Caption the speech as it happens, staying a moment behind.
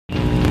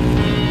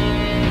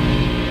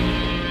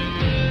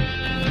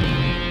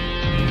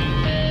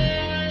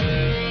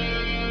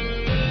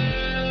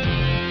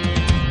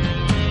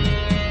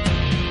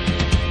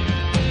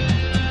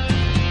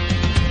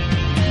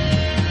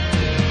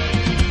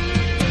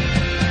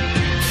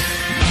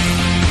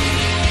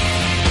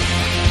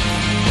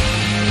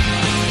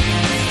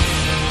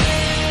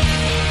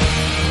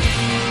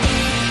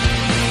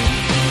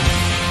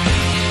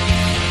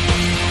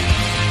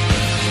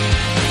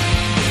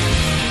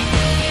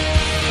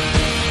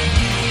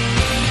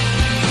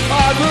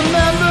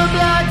remember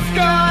black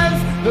skies,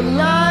 the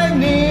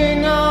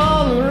lightning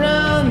all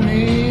around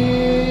me.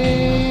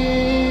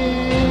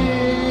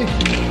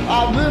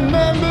 I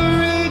remember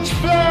each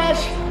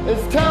flash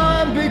as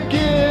time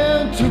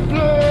began to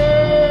blur.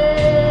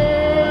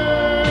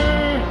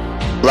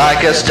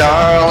 Like a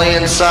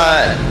starling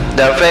sign,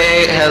 the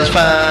fate has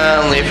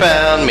finally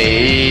found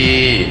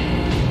me.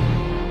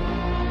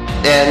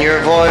 And your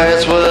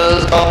voice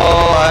was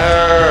all I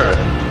heard.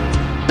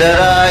 That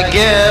I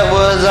get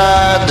what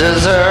I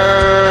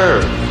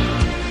deserve.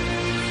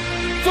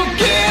 So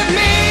give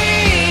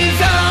me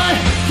time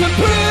to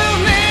prove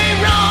me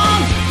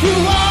wrong, to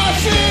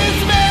wash his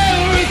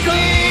memory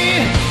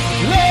clean.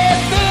 Let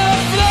the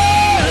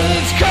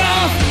floods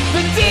cross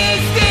the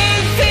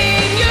distance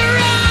in your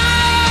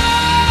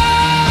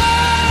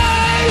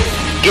eyes.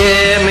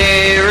 Give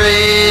me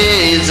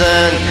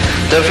reason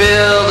to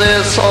fill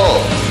this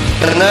hole,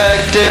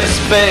 connected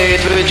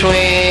space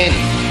between.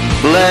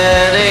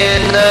 Let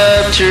it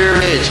up to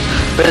reach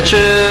the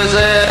truth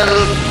and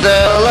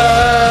the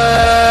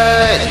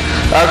light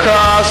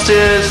across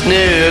this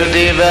new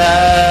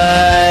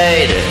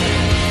divide.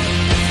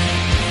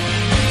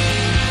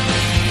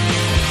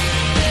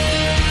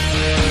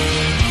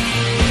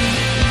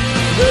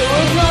 There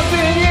was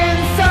nothing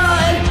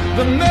inside,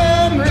 the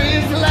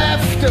memories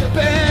left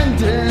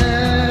abandoned.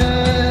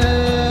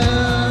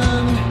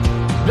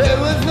 There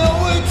was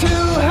nowhere to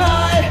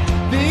hide,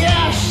 the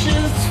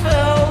ashes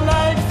fell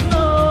like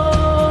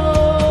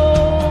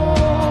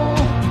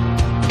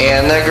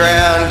And the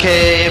ground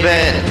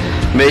caving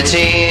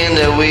between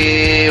that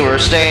we were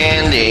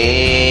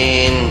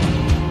standing.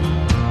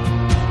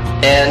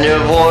 And your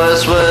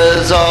voice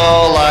was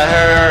all I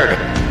heard.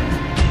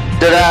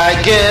 Did I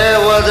get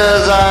what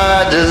does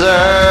I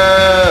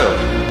deserve?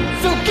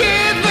 So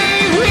give me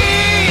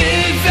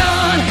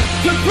reason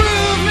to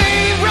prove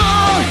me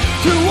wrong,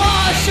 to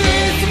wash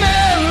his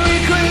memory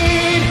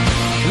clean.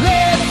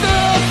 Let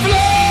the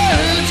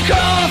floods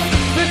cross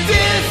the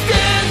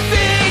distance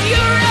in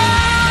your eyes.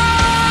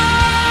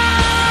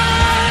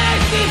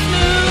 This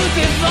new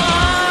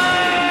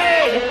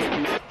divide.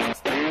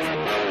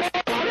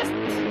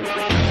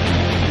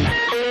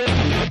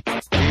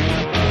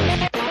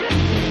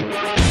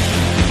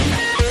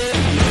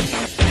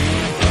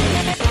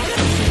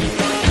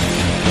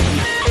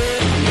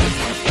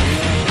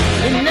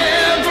 In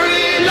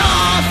every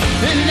loss,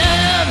 in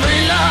every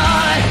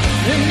lie,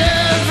 in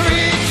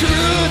every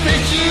truth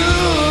that you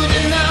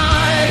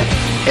denied.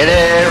 And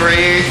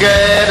every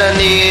regret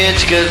and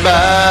each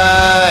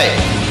goodbye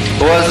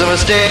was a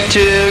mistake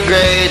too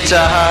great to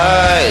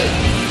hide.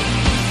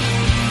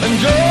 And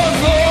your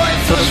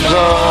voice This was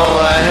all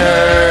I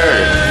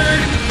heard.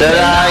 That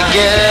I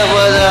get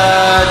what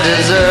I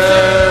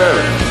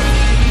deserve.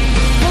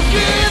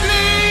 Forgive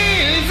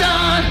me,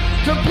 son,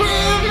 to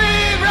prove me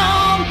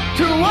wrong,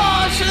 to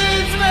wash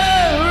his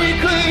memory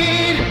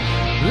clean.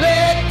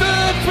 Let the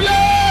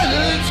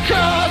floods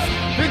cross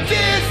the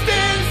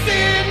distance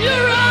in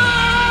your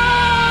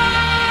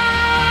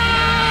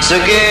eyes. So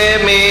give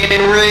me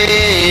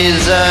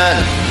reason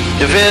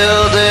to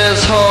fill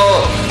this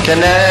hole,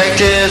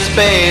 connected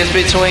space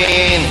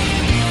between.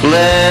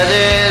 Let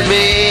it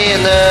be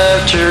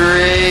enough to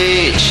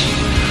reach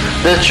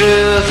the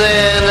truth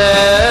in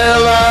their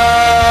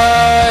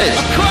lives.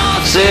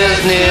 Across This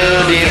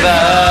new divide.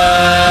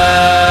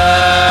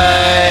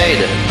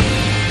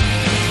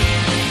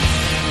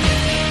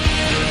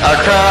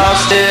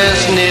 Across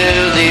this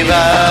new divide.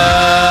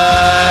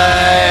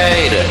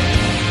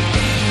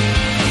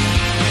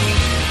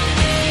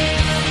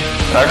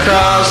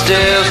 Across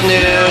this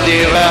new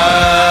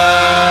divide.